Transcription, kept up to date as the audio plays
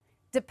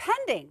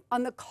Depending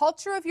on the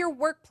culture of your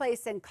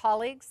workplace and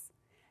colleagues,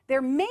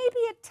 there may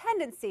be a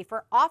tendency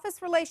for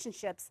office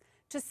relationships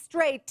to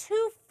stray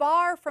too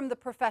far from the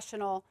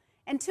professional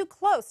and too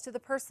close to the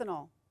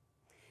personal.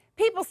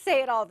 People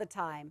say it all the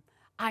time.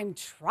 I'm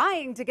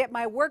trying to get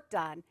my work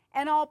done,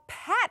 and all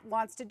Pat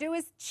wants to do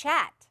is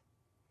chat.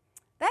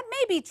 That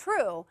may be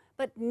true,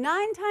 but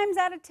 9 times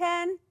out of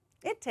 10,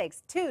 it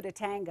takes 2 to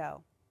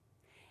tango.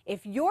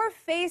 If you're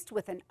faced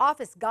with an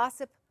office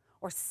gossip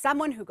or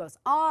someone who goes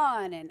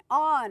on and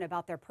on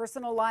about their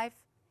personal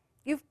life,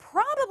 you've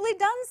probably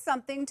done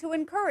something to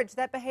encourage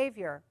that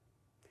behavior.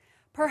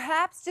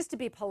 Perhaps just to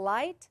be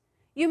polite,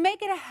 you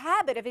make it a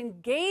habit of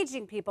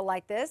engaging people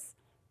like this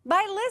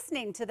by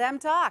listening to them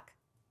talk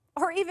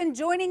or even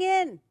joining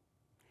in.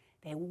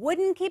 They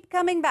wouldn't keep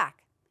coming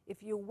back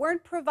if you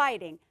weren't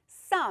providing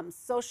some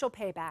social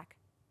payback.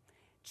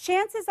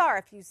 Chances are,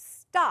 if you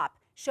stop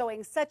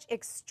showing such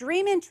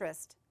extreme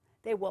interest,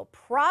 they will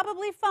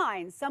probably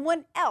find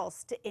someone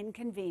else to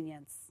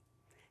inconvenience.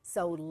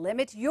 So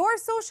limit your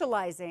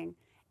socializing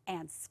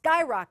and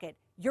skyrocket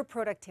your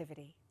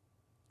productivity.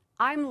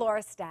 I'm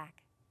Laura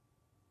Stack.